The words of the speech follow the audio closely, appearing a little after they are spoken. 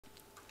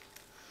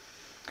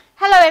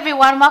Hello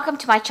everyone, welcome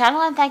to my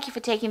channel and thank you for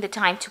taking the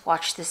time to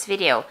watch this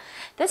video.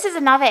 This is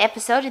another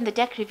episode in the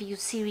deck review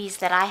series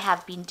that I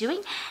have been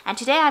doing, and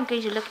today I'm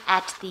going to look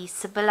at the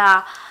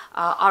Sibilla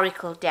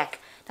Oracle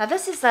deck. Now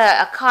this is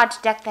a card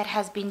deck that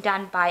has been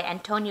done by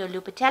Antonio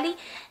Lupatelli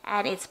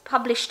and it's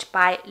published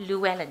by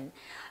Llewellyn.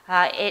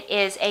 It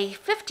is a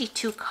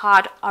 52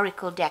 card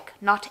Oracle deck,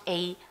 not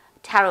a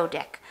tarot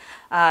deck.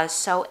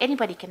 So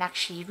anybody can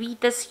actually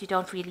read this. You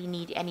don't really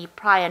need any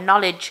prior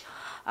knowledge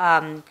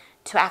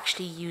to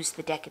actually use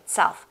the deck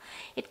itself.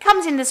 It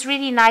comes in this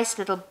really nice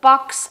little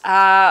box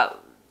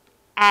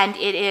and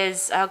it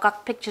is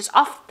got pictures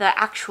of the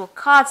actual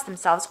cards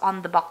themselves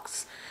on the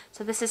box.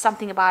 So this is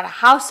something about a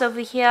house over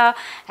here,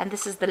 and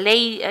this is the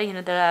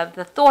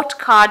the thought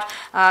card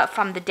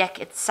from the deck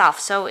itself.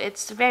 So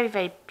it's very,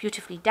 very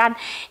beautifully done.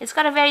 It's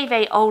got a very,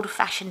 very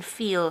old-fashioned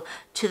feel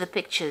to the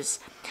pictures.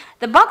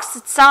 The box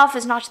itself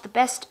is not the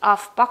best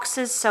of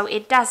boxes, so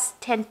it does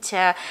tend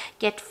to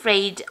get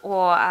frayed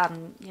or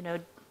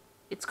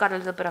it's got a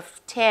little bit of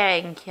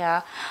tearing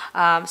here,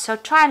 so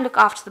try and look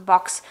after the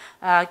box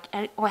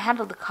or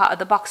handle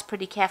the box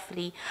pretty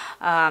carefully,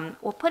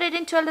 or put it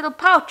into a little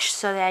pouch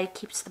so that it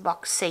keeps the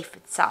box safe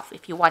itself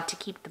if you want to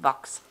keep the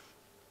box.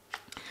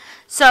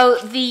 So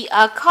the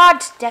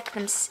card deck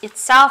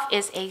itself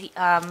is a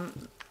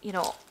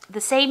the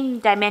same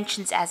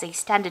dimensions as a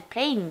standard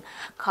playing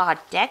card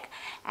deck,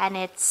 and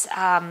it's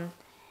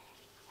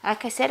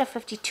like I said, a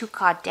 52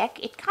 card deck.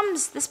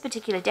 This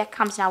particular deck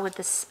comes now with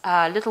this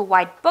little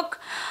white book.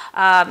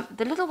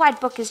 The little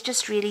white book is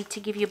just really to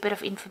give you a bit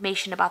of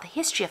information about the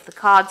history of the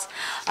cards.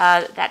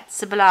 That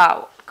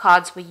Sibilla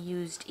cards were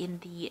used in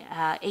the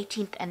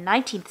 18th and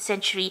 19th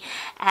century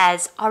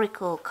as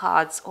oracle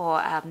cards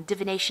or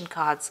divination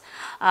cards.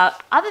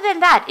 Other than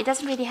that, it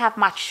doesn't really have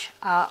much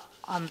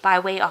by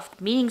way of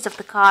the meanings of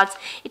the cards.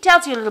 It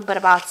tells you a little bit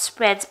about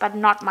spreads, but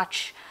not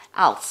much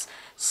else.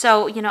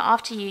 So,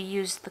 after you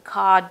use the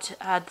card,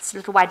 this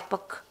little white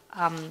book,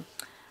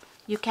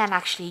 you can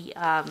actually,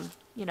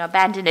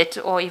 abandon it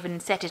or even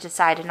set it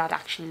aside and not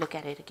actually look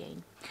at it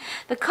again.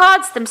 The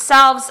cards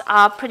themselves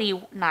are pretty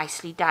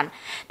nicely done.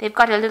 They've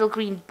got a little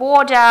green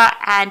border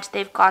and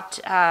they've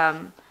got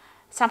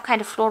some kind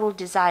of floral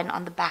design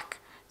on the back.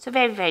 So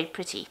very, very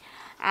pretty.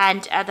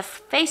 And the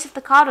face of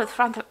the card, or the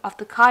front of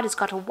the card, has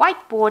got a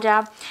white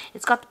border.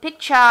 It's got the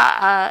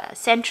picture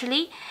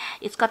centrally.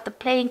 It's got the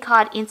playing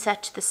card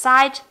insert to the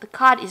side. The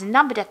card is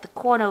numbered at the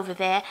corner over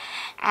there.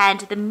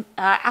 And the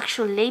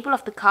actual label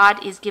of the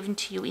card is given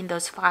to you in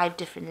those 5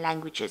 different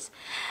languages.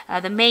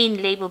 The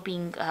main label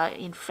being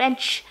in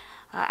French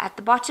at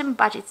the bottom,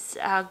 but it's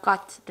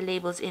got the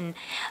labels in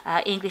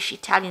English,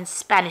 Italian,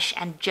 Spanish,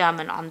 and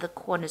German on the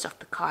corners of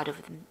the card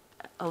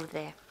over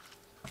there.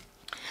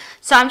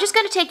 So I'm just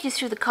going to take you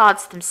through the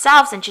cards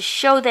themselves and just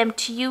show them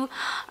to you.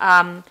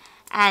 You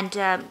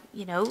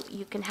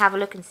can have a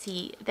look and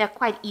see. They're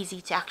quite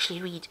easy to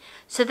actually read.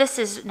 So this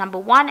is number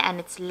 1, and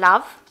it's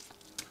love.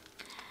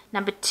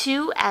 Number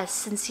 2, as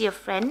sincere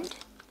friend.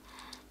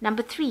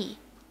 Number 3,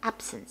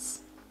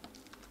 absence.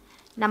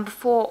 Number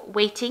 4,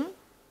 waiting.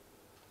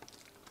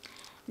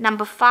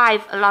 Number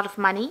 5, a lot of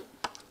money.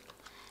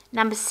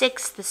 Number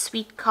 6, the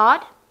sweet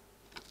card.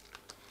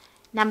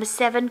 Number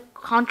 7,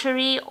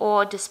 contrary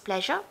or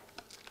displeasure.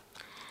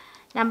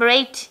 Number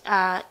 8,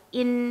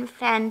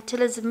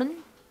 infantilism.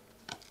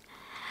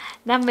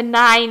 Number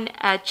 9,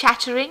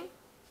 chattering.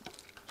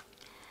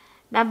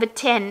 Number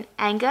 10,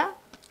 anger.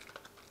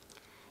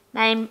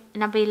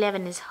 Number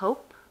 11 is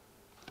hope.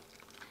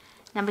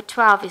 Number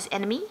 12 is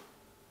enemy.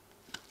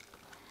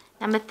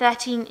 Number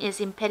 13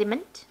 is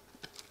impediment.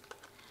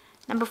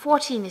 Number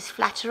 14 is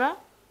flatterer.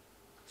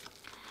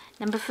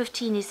 Number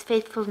 15 is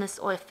faithfulness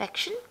or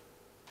affection.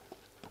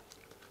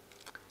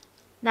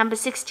 Number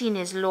 16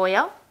 is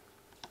loyal.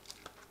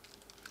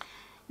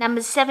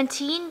 Number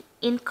 17,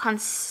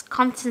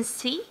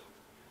 inconstancy.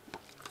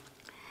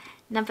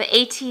 Number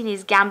 18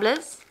 is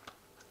gamblers.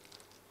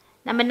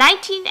 Number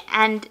 19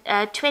 and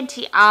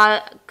 20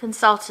 are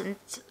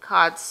consultant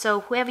cards.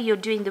 So whoever you're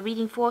doing the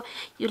reading for,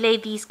 you lay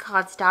these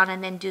cards down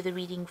and then do the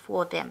reading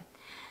for them.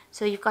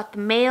 So you've got the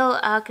male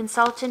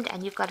consultant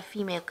and you've got a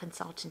female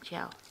consultant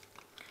here.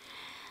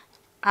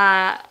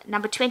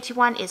 Number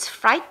 21 is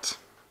fright.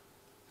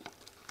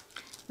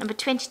 Number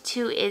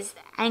 22 is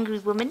angry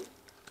woman.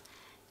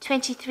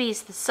 23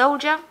 is the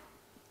soldier.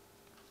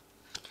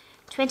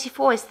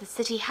 24 is the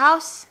city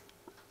house.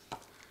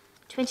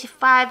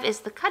 25 is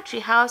the country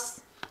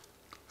house.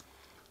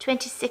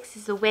 26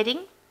 is the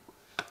wedding.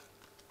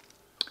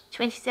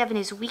 27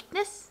 is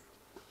weakness.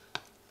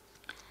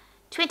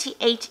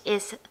 28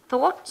 is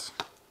thought.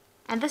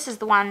 And this is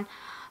the one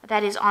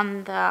that is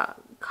on the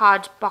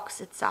card box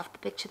itself, the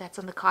picture that's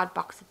on the card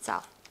box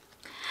itself.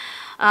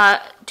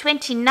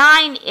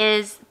 29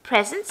 is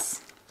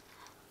presence.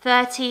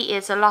 30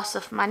 is a loss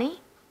of money.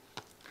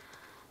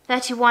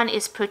 31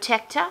 is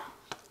protector.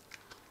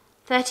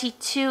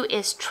 32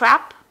 is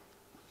trap.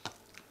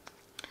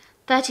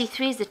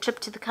 33 is the trip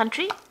to the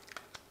country.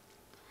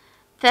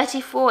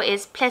 34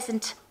 is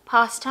pleasant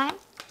pastime.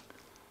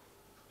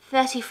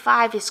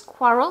 35 is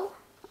quarrel.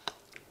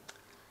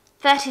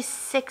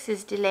 36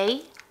 is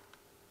delay.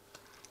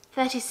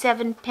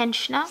 37,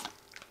 pensioner.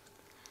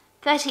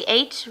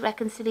 38,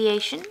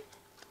 reconciliation.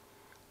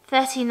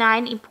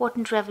 39,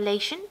 important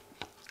revelation.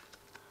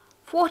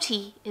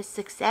 40 is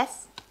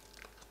success.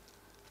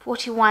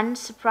 41,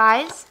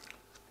 surprise.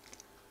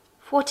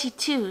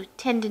 42,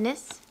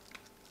 tenderness.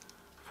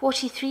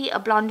 43, a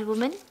blonde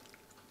woman.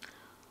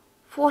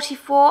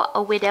 44,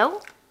 a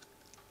widow.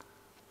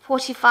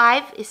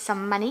 45 is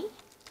some money.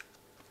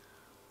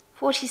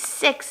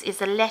 46 is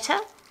a letter.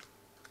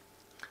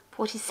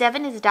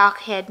 47 is a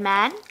dark-haired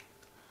man.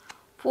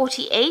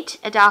 48,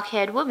 a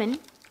dark-haired woman.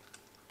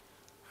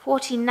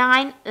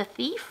 49, a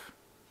thief.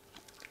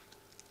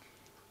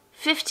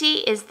 50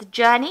 is the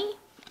journey.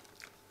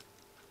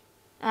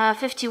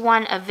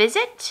 51, a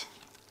visit.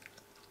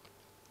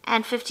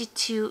 And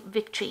 52,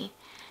 victory.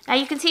 Now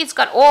you can see it's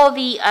got all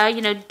the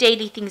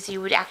daily things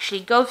you would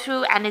actually go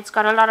through, and it's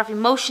got a lot of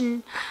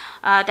emotion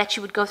that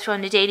you would go through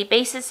on a daily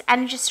basis,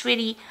 and just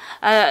really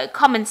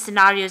common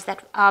scenarios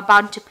that are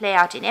bound to play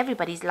out in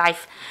everybody's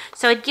life.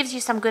 So it gives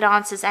you some good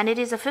answers, and it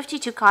is a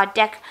 52 card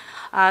deck.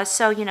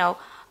 So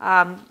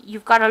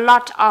you've got a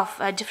lot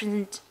of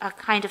different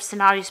kind of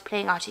scenarios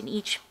playing out in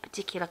each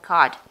particular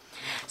card.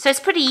 So it's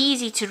pretty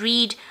easy to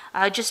read.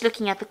 Just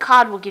looking at the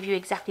card will give you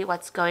exactly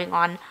what's going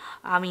on.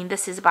 I mean,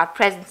 this is about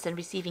presents and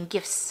receiving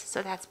gifts,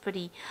 so that's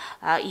pretty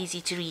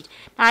easy to read.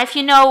 Now, if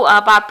you know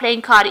about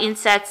playing card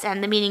inserts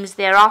and the meanings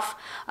thereof,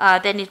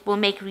 then it will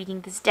make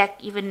reading this deck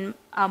even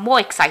more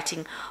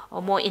exciting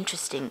or more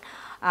interesting.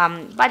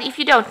 But if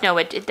you don't know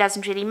it, it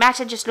doesn't really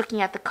matter. Just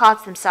looking at the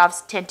cards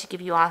themselves tend to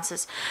give you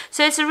answers.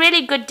 So it's a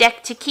really good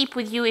deck to keep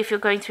with you if you're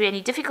going through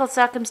any difficult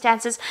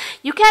circumstances.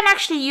 You can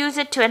actually use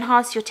it to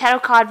enhance your tarot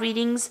card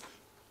readings,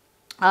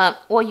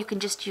 or you can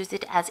just use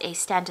it as a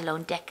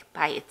standalone deck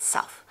by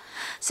itself.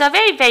 So a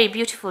very, very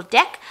beautiful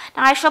deck.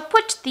 Now I shall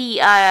put the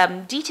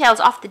details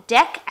of the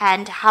deck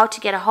and how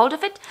to get a hold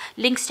of it,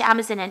 links to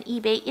Amazon and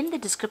eBay, in the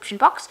description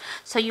box.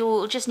 So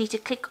you'll just need to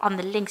click on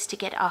the links to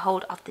get a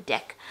hold of the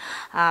deck.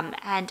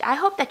 And I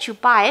hope that you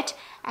buy it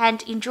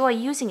and enjoy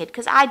using it,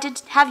 because I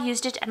did have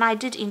used it and I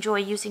did enjoy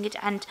using it.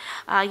 And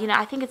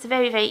I think it's a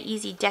very, very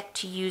easy deck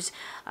to use,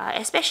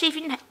 especially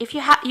if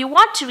you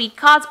want to read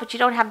cards but you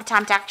don't have the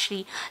time to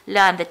actually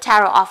learn the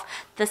tarot off.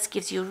 This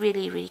gives you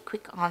really, really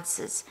quick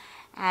answers,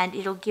 and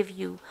it'll give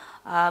you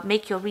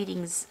make your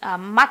readings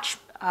much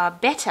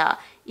better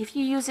if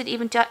you use it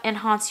even to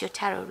enhance your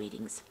tarot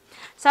readings.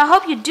 So I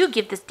hope you do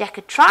give this deck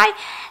a try,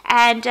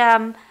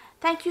 and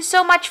thank you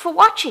so much for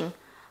watching.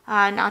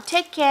 Now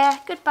take care.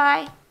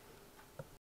 Goodbye.